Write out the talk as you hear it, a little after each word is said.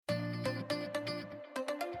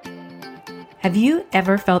Have you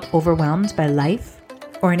ever felt overwhelmed by life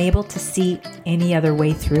or unable to see any other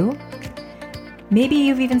way through? Maybe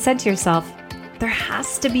you've even said to yourself, there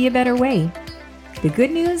has to be a better way. The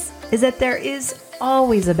good news is that there is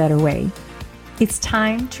always a better way. It's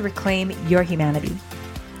time to reclaim your humanity.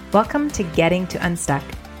 Welcome to Getting to Unstuck,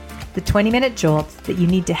 the 20-minute jolt that you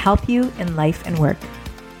need to help you in life and work.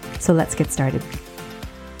 So let's get started.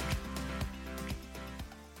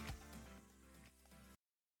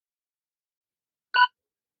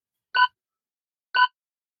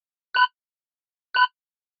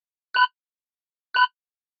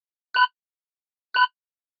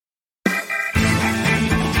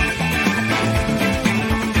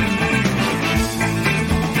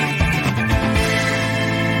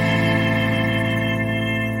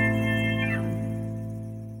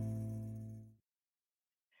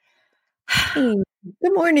 Hey,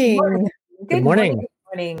 good morning. Good morning.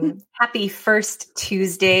 Happy first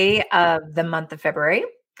Tuesday of the month of February.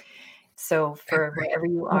 So for wherever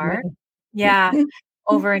you are,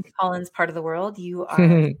 over in Colin's part of the world, you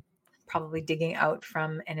are probably digging out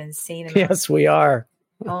from an insane amount. Yes, we are.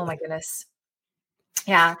 Oh my goodness.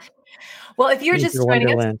 Yeah. Well, if you're just joining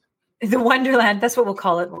Wonderland. us, the Wonderland, that's what we'll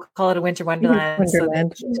call it. We'll call it a winter wonderland.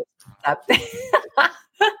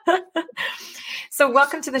 So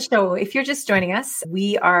welcome to the show. If you're just joining us,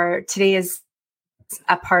 today is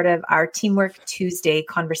a part of our Teamwork Tuesday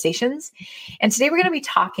conversations. And today we're going to be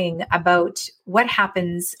talking about what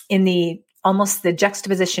happens in the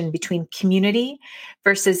juxtaposition between community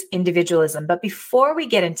versus individualism. But before we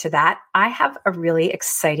get into that, I have a really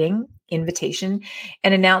exciting invitation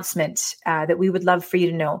and announcement that we would love for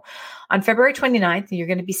you to know. On February 29th, you're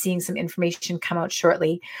going to be seeing some information come out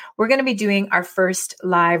shortly. We're going to be doing our first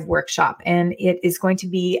live workshop, and it is going to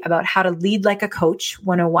be about how to lead like a coach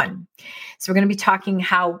 101. So we're going to be talking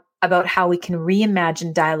about how we can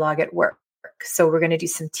reimagine dialogue at work. So we're going to do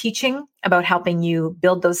some teaching about helping you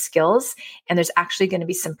build those skills. And there's actually going to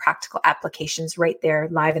be some practical applications right there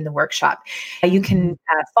live in the workshop. You can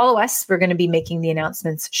follow us. We're going to be making the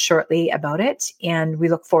announcements shortly about it. And we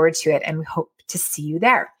look forward to it. And we hope to see you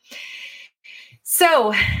there.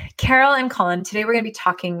 So Carol and Colin, today we're going to be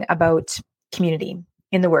talking about community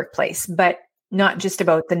in the workplace, but not just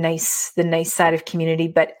about the nice side of community,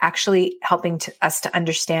 but actually helping us to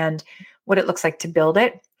understand what it looks like to build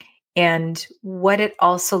it. And what it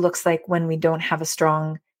also looks like when we don't have a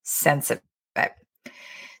strong sense of it.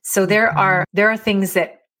 So there are things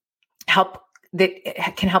that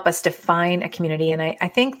can help us define a community. And I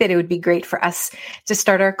think that it would be great for us to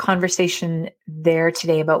start our conversation there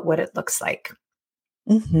today about what it looks like.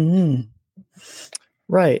 Mm-hmm.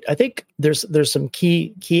 Right. I think there's some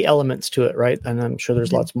key elements to it, right? And I'm sure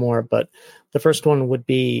there's lots more, but the first one would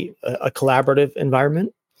be a collaborative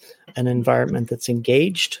environment, an environment that's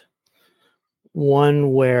engaged,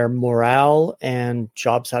 one where morale and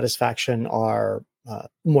job satisfaction are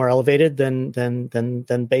more elevated than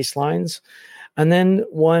baselines, and then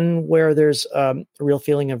one where there's a real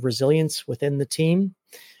feeling of resilience within the team,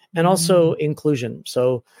 and also inclusion,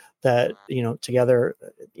 so that together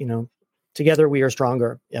we are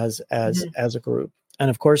stronger as a group. And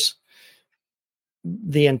of course,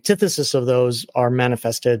 the antithesis of those are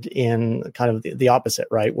manifested in kind of the opposite,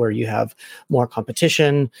 right? Where you have more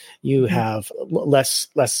competition, you have less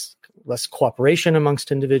cooperation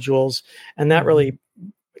amongst individuals, and that really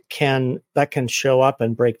can show up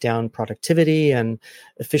and break down productivity and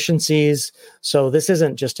efficiencies. So this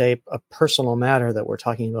isn't just a personal matter that we're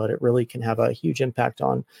talking about. It really can have a huge impact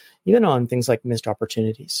on things like missed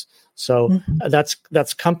opportunities. So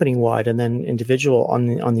that's company wide, and then individual on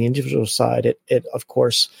the individual side, it of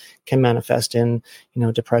course can manifest in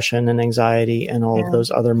depression and anxiety and all of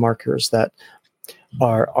those other markers that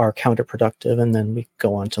are counterproductive, and then we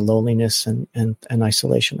go on to loneliness and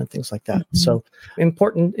isolation and things like that. So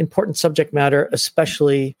important subject matter,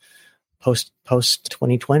 especially post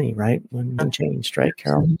 2020, right? When changed, right,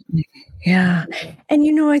 Carol? Yeah.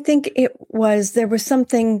 And I think there was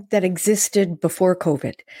something that existed before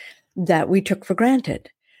COVID that we took for granted.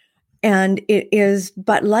 And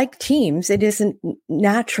but like teams, it isn't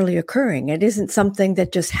naturally occurring. It isn't something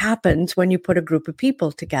that just happens when you put a group of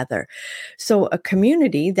people together. So a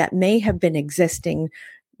community that may have been existing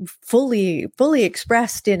fully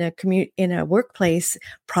expressed in a workplace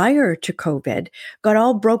prior to COVID got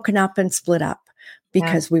all broken up and split up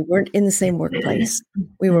because we weren't in the same workplace.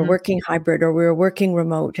 We were working hybrid or we were working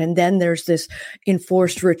remote. And then there's this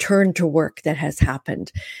enforced return to work that has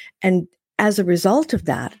happened. And as a result of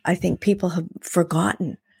that, I think people have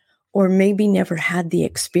forgotten or maybe never had the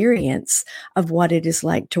experience of what it is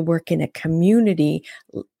like to work in a community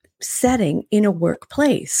setting in a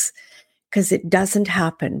workplace. because it doesn't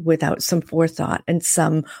happen without some forethought and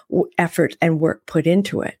some effort and work put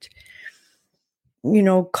into it. You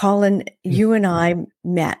know, Colin, you and I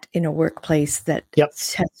met in a workplace that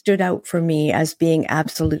has stood out for me as being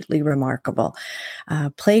absolutely remarkable.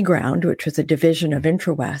 Playground, which was a division of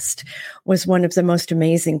IntraWest, was one of the most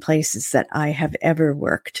amazing places that I have ever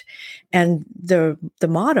worked. And the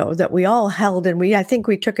motto that we all held, and I think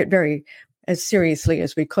we took it very as seriously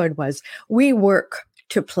as we could, was we work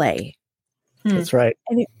to play. That's right.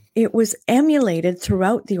 And it was emulated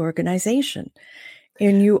throughout the organization.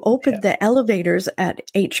 And you opened the elevators at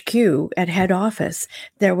HQ, at head office.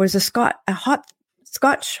 There was a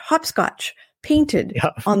hopscotch painted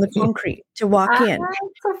on the concrete to walk in.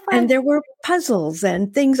 So and there were puzzles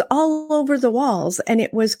and things all over the walls. And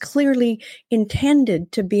it was clearly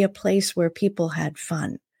intended to be a place where people had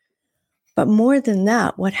fun. But more than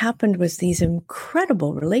that, what happened was these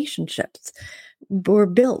incredible relationships were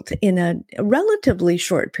built in a relatively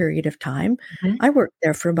short period of time. Mm-hmm. I worked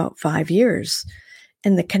there for about 5 years.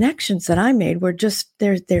 And the connections that I made were just,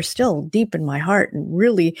 they're still deep in my heart and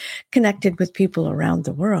really connected with people around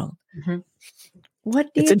the world. Mm-hmm. What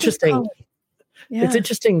do it's you interesting. It's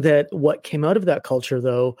interesting that what came out of that culture,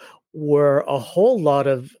 though, were a whole lot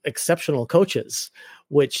of exceptional coaches,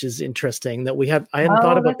 which is interesting that I hadn't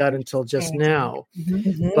thought about that until just now.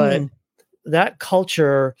 Mm-hmm. But that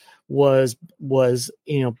culture was,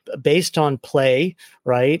 based on play,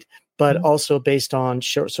 right? But also based on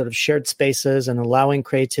sort of shared spaces and allowing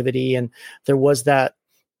creativity. And there was that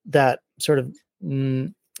sort of,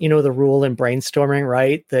 the rule in brainstorming,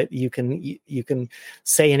 right? That you can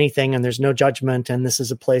say anything and there's no judgment. And this is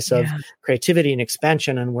a place of creativity and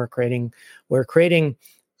expansion. And we're creating,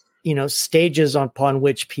 stages upon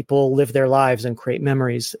which people live their lives and create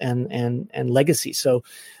memories and legacy. So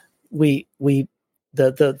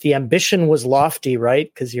the ambition was lofty,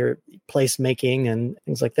 right? Because you're placemaking and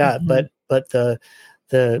things like that. Mm-hmm. But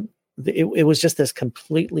it was just this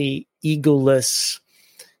completely egoless,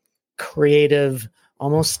 creative,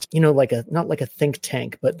 almost, not like a think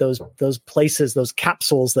tank, but those places, those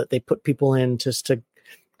capsules that they put people in just to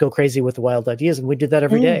go crazy with wild ideas. And we did that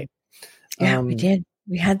every day. Yeah, we did.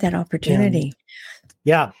 We had that opportunity.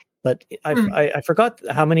 Yeah. But I forgot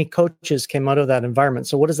how many coaches came out of that environment.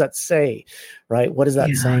 So what does that say, right? What is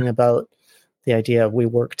that saying about the idea of we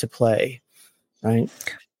work to play, right?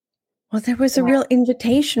 Well, there was a real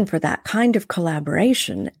invitation for that kind of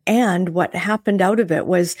collaboration. And what happened out of it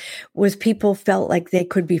was people felt like they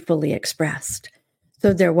could be fully expressed.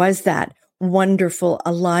 So there was that wonderful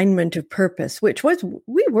alignment of purpose, which was,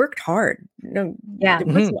 we worked hard. It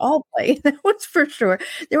wasn't all play, that was for sure.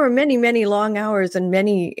 There were many, many long hours and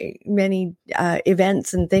many, many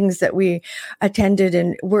events and things that we attended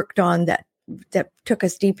and worked on that took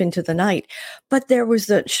us deep into the night. But there was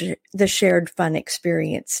the shared fun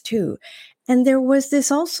experience too. And there was this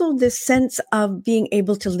sense of being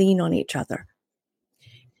able to lean on each other.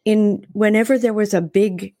 Whenever there was a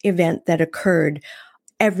big event that occurred,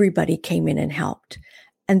 everybody came in and helped.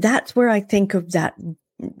 And that's where I think of that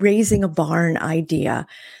raising a barn idea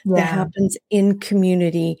that happens in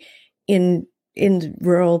community, in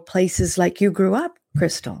rural places like you grew up,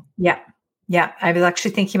 Crystal. Yeah. Yeah. I was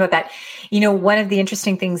actually thinking about that. One of the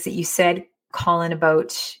interesting things that you said, Colin,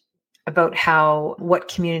 about how what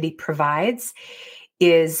community provides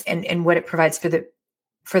is, and what it provides for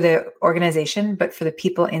the organization, but for the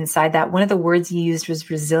people inside that, one of the words you used was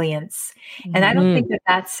resilience. And I don't think that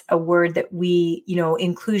that's a word that we,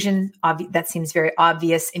 inclusion, that seems very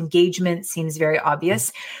obvious. Engagement seems very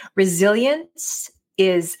obvious. Resilience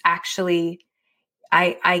is actually,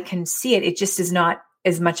 I can see it. It just is not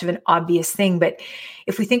as much of an obvious thing. But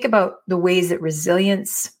if we think about the ways that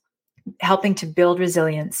helping to build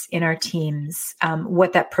resilience in our teams,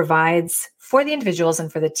 what that provides for the individuals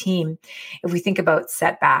and for the team. If we think about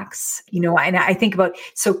setbacks, and I think about,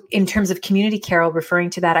 so in terms of community, Carol, referring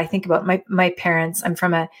to that, I think about my parents. I'm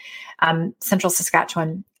from a central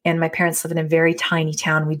Saskatchewan, and my parents live in a very tiny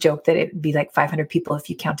town. We joke that it would be like 500 people if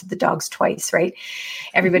you counted the dogs twice, right?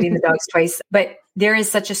 Everybody in the dogs twice. But there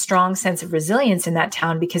is such a strong sense of resilience in that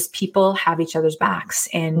town because people have each other's backs.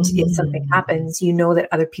 And if something happens, that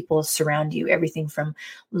other people surround you, everything from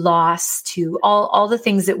loss to all the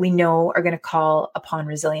things that we know are going to call upon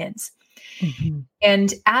resilience. Mm-hmm.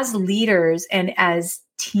 And as leaders and as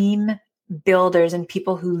team builders and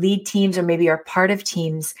people who lead teams or maybe are part of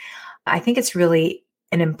teams, I think it's really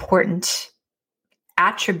an important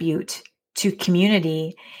attribute to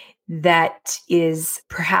community that is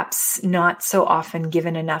perhaps not so often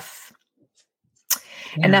given enough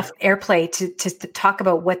airplay to talk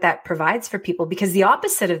about what that provides for people, because the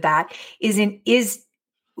opposite of that is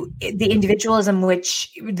the individualism,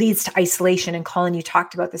 which leads to isolation. And Colin, you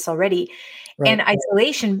talked about this already. Right. And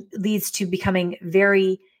isolation leads to becoming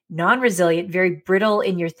very non-resilient, very brittle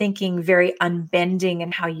in your thinking, very unbending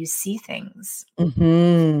in how you see things.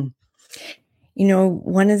 Mm-hmm. You know,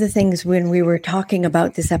 one of the things when we were talking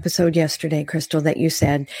about this episode yesterday, Crystal, that you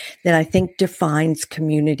said that I think defines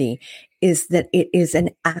community is that it is an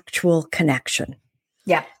actual connection.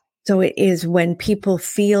 Yeah. So it is when people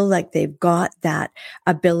feel like they've got that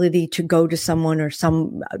ability to go to someone or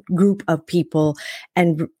some group of people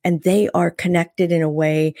and they are connected in a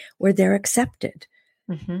way where they're accepted.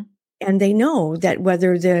 Mm-hmm. And they know that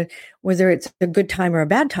whether it's a good time or a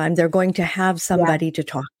bad time, they're going to have somebody to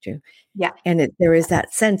talk to. Yeah. And there is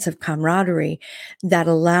that sense of camaraderie that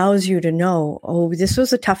allows you to know, oh, this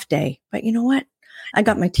was a tough day, but you know what? I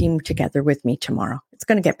got my team together with me tomorrow. It's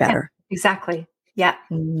going to get better. Yeah, exactly. Yeah,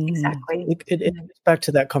 exactly. It goes back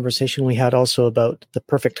to that conversation we had also about the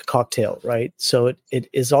perfect cocktail, right? So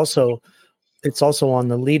it's also on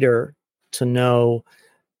the leader to know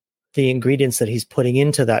the ingredients that he's putting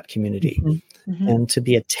into that community, and to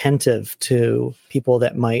be attentive to people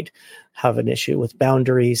that might have an issue with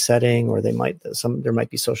boundary setting, or there might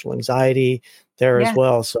be social anxiety there as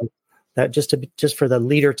well. So that just for the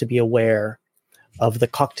leader to be aware of the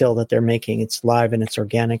cocktail that they're making, it's live and it's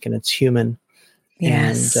organic and it's human.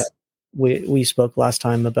 Yes. And we spoke last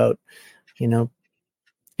time about, being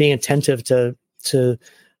attentive to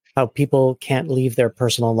how people can't leave their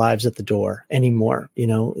personal lives at the door anymore.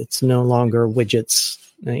 It's no longer widgets,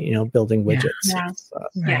 building widgets.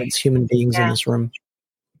 Yeah. It's human beings in this room.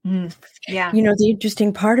 Yeah. The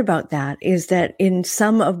interesting part about that is that in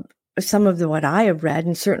some of what I have read,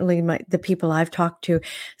 and certainly the people I've talked to,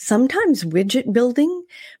 sometimes widget building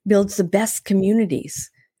builds the best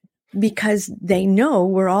communities, because they know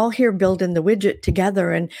we're all here building the widget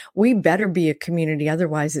together and we better be a community.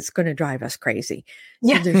 Otherwise it's going to drive us crazy.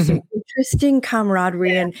 So there's some interesting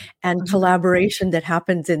camaraderie and collaboration that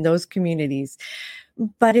happens in those communities.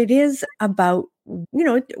 But it is about,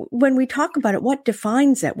 when we talk about it, what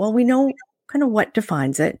defines it? Well, we know kind of what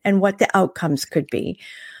defines it and what the outcomes could be,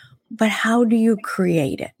 but how do you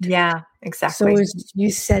create it? Yeah. Exactly. So as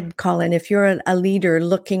you said, Colin, if you're a leader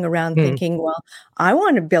looking around thinking, well, I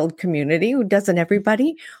want to build community, doesn't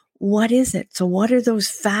everybody? What is it? So what are those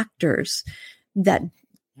factors that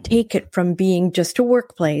take it from being just a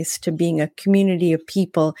workplace to being a community of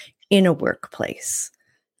people in a workplace?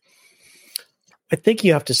 I think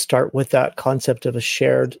you have to start with that concept of a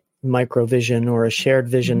shared microvision or a shared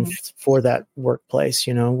vision for that workplace.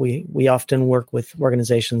 We often work with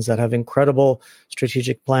organizations that have incredible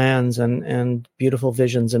strategic plans and beautiful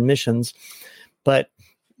visions and missions, but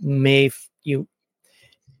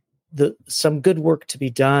some good work to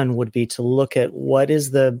be done would be to look at what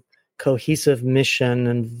is the cohesive mission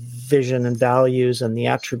and vision and values and the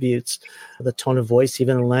attributes, the tone of voice,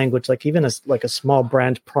 even the language, like even a small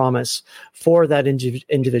brand promise for that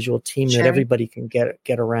individual team that everybody can get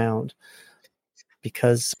around.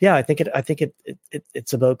 Because I think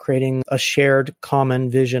it's about creating a shared common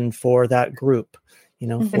vision for that group,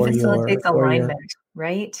 for facilitates alignment,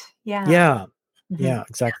 right? Yeah. Yeah. Yeah,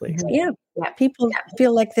 exactly. Yeah. People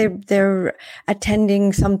feel like they're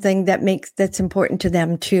attending something that's important to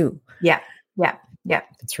them too. Yeah.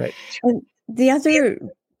 That's right. And the other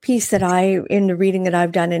piece in the reading that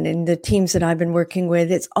I've done and in the teams that I've been working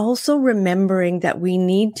with, it's also remembering that we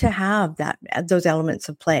need to have those elements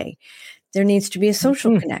of play. There needs to be a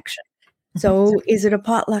social connection. So is it a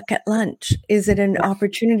potluck at lunch? Is it an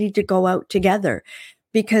opportunity to go out together?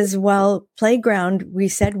 Because while playground, we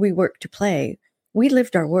said we work to play, we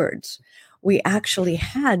lived our words. We actually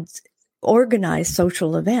had organized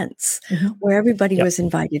social events where everybody was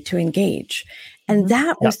invited to engage. And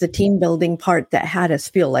that was the team building part that had us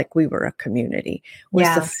feel like we were a community, was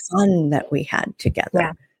the fun that we had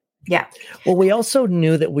together. Yeah. Well, we also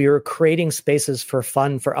knew that we were creating spaces for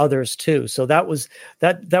fun for others too. So that was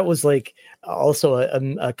like also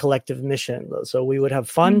a collective mission. So we would have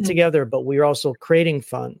fun together, but we were also creating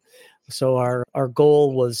fun. So our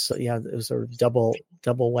goal was, it was a double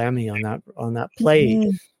whammy on that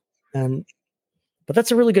play. But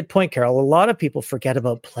that's a really good point, Carol. A lot of people forget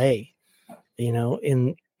about play,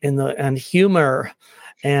 and humor,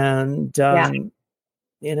 and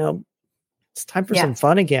it's time for some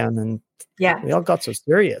fun again. And we all got so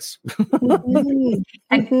serious.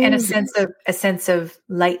 and a sense of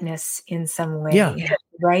lightness in some way,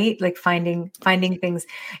 right? Like finding things.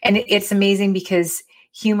 And it's amazing because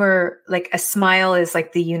humor, like a smile, is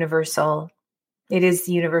like the universal. It is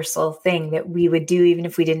the universal thing that we would do, even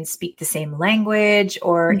if we didn't speak the same language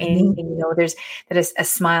or anything. There's a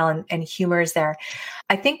smile and humor is there.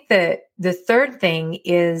 I think the third thing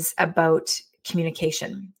is about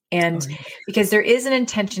communication. And because there is an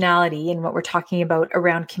intentionality in what we're talking about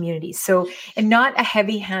around community. So, and not a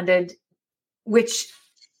heavy-handed, which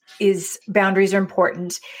is boundaries are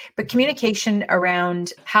important, but communication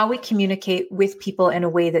around how we communicate with people in a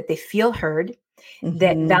way that they feel heard,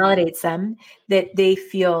 that validates them, that they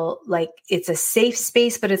feel like it's a safe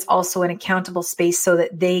space, but it's also an accountable space so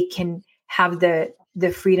that they can have the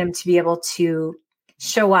freedom to be able to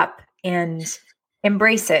show up and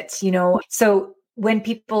embrace it, So when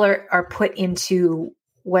people are put into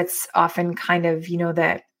what's often kind of,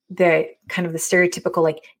 the kind of the stereotypical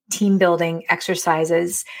like team building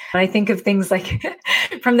exercises. And I think of things like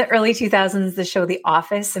from the early 2000s, the show The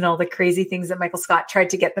Office and all the crazy things that Michael Scott tried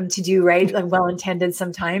to get them to do, right? Like well-intended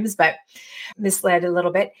sometimes, but misled a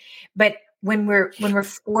little bit. But when we're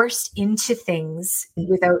forced into things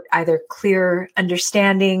without either clear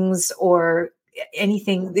understandings or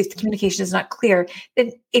anything, if the communication is not clear,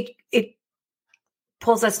 then it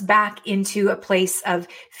pulls us back into a place of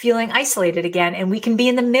feeling isolated again. And we can be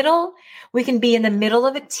in the middle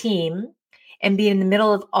of a team and be in the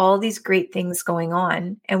middle of all these great things going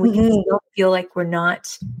on. And we can still feel like we're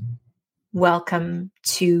not welcome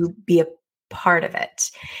to be a part of it.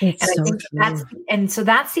 It's and I think so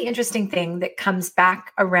that's the interesting thing that comes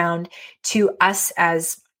back around to us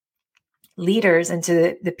as leaders and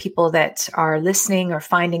to the people that are listening or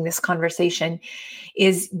finding this conversation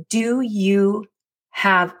is, do you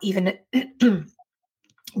have even, do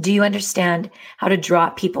you understand how to draw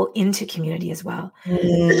people into community as well?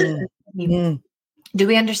 Do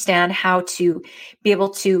we understand how to be able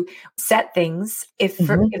to set things if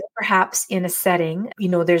perhaps in a setting,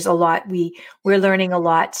 there's a lot, we're learning a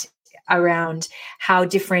lot around how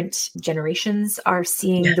different generations are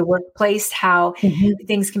seeing the workplace, how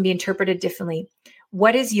things can be interpreted differently.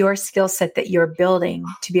 What is your skill set that you're building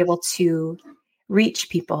to be able to reach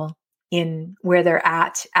people in where they're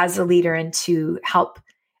at as a leader and to help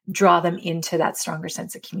draw them into that stronger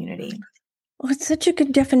sense of community? Well, it's such a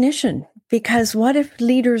good definition, because what if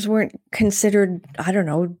leaders weren't considered, I don't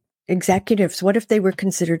know, executives? What if they were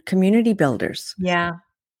considered community builders? Yeah.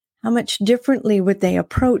 How much differently would they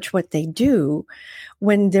approach what they do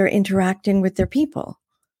when they're interacting with their people?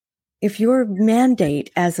 If your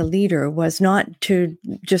mandate as a leader was not to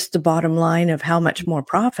just the bottom line of how much more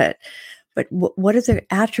profit, but what are the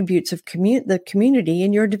attributes of the community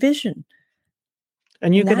in your division?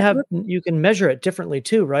 And you can measure it differently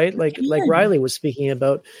too, right? Like Riley was speaking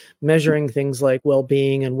about measuring things like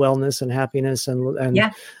well-being and wellness and happiness and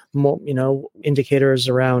indicators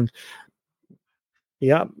around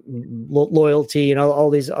loyalty, all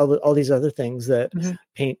these other things that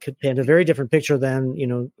could paint a very different picture than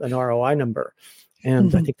an ROI number.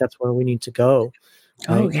 And I think that's where we need to go.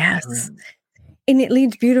 Right? Oh yes. And it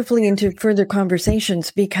leads beautifully into further conversations,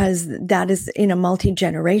 because that is in a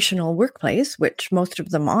multi-generational workplace, which most of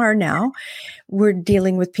them are now. We're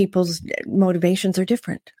dealing with people's motivations are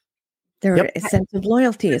different. Their sense of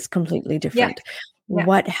loyalty is completely different. Yeah.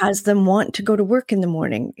 What has them want to go to work in the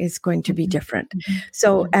morning is going to be different.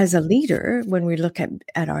 So as a leader, when we look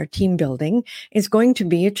at our team building, it's going to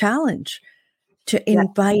be a challenge to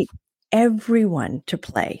invite everyone to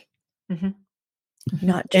play.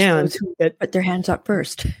 Not just those who put their hands up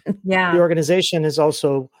first. The organization is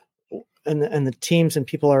also, and the teams and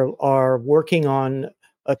people are working on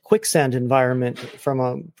a quicksand environment from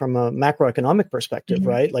a macroeconomic perspective,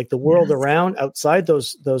 right? Like the world around outside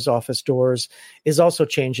those office doors is also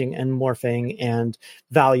changing and morphing, and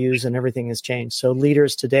values and everything has changed. So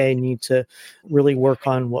leaders today need to really work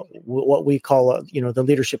on what we call the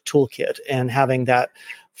leadership toolkit, and having that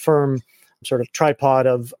firm sort of tripod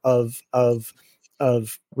of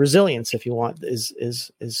resilience, if you want,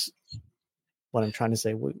 is what I'm trying to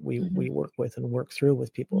say. We work with and work through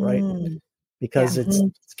with people, right? Because it's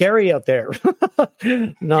scary out there.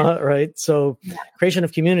 Not right. So creation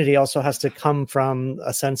of community also has to come from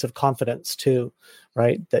a sense of confidence too,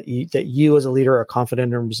 right? That you as a leader are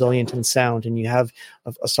confident and resilient and sound, and you have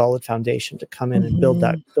a solid foundation to come in and build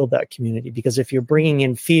that community. Because if you're bringing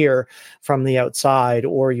in fear from the outside,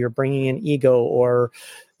 or you're bringing in ego, or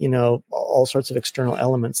all sorts of external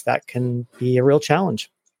elements, that can be a real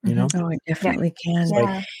challenge. Oh, it definitely can.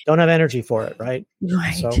 Like, don't have energy for it, right?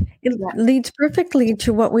 Right. So, it leads perfectly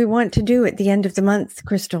to what we want to do at the end of the month,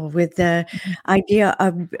 Crystal, with the idea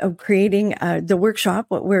of creating the workshop.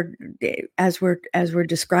 What we're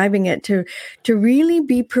describing it, to really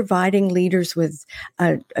be providing leaders with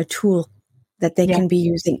a tool that they can be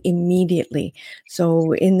using immediately.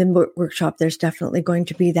 So in the workshop, there's definitely going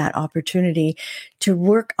to be that opportunity to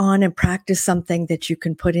work on and practice something that you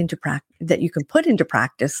can put into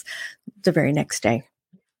practice the very next day.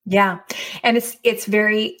 Yeah. And it's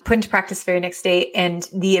very put into practice very next day, and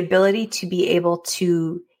the ability to be able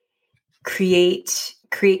to create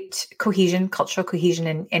cohesion, cultural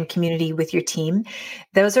cohesion and community with your team.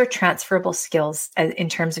 Those are transferable skills in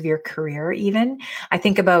terms of your career. Even I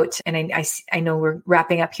think about, and I know we're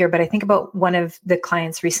wrapping up here, but I think about one of the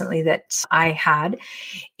clients recently that I had,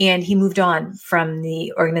 and he moved on from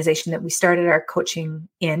the organization that we started our coaching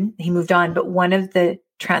in. He moved on, but one of the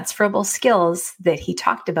transferable skills that he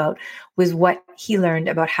talked about was what he learned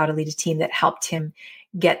about how to lead a team that helped him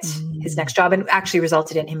get his next job, and actually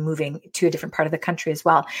resulted in him moving to a different part of the country as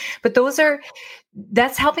well. But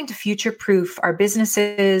that's helping to future-proof our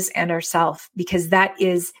businesses and ourselves, because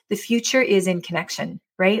the future is in connection,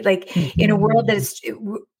 right? Like in a world that is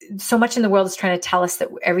so much in the world is trying to tell us that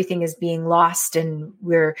everything is being lost and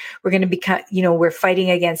we're going to become, we're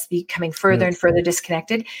fighting against becoming further and further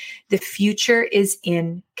disconnected. The future is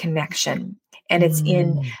in connection. And it's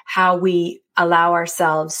in how we allow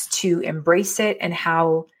ourselves to embrace it and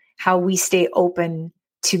how we stay open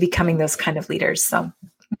to becoming those kind of leaders. So,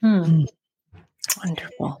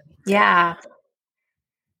 wonderful. Yeah.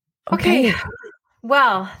 Okay.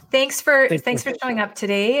 Well, thanks for showing up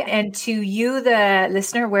today. And to you, the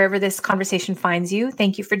listener, wherever this conversation finds you,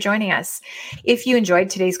 thank you for joining us. If you enjoyed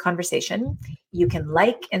today's conversation, you can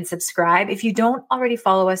like and subscribe. If you don't already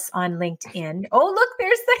follow us on LinkedIn, oh, look,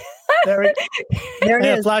 there's there it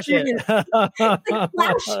is. Flash it.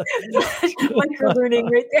 Flash, like we're learning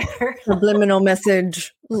right there. Subliminal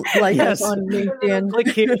message, like us on LinkedIn. Click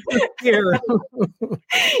here.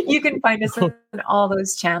 You can find us on all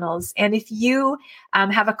those channels. And if you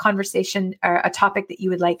have a conversation or a topic that you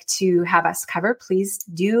would like to have us cover, please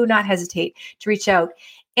do not hesitate to reach out.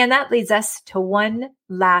 And that leads us to one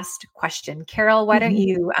last question. Carol, why don't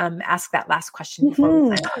you ask that last question before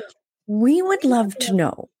we sign off? We would love to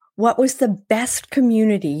know, what was the best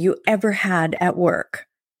community you ever had at work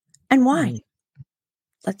and why?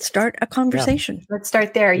 Let's start a conversation. Yeah. Let's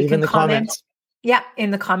start there. You can comment. Comments. Yeah, in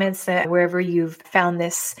the comments, wherever you've found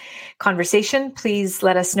this conversation, please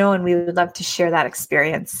let us know, and we would love to share that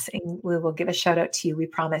experience. And we will give a shout out to you, we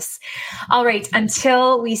promise. All right,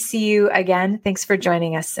 until we see you again, thanks for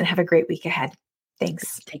joining us, and have a great week ahead.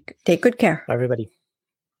 Thanks. Take good care. Bye, everybody.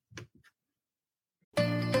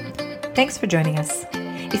 Thanks for joining us.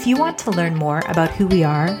 If you want to learn more about who we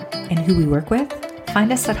are and who we work with,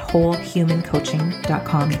 find us at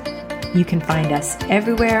wholehumancoaching.com. You can find us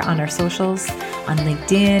everywhere on our socials, on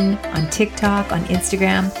LinkedIn, on TikTok, on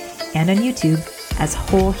Instagram, and on YouTube as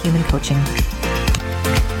Whole Human Coaching.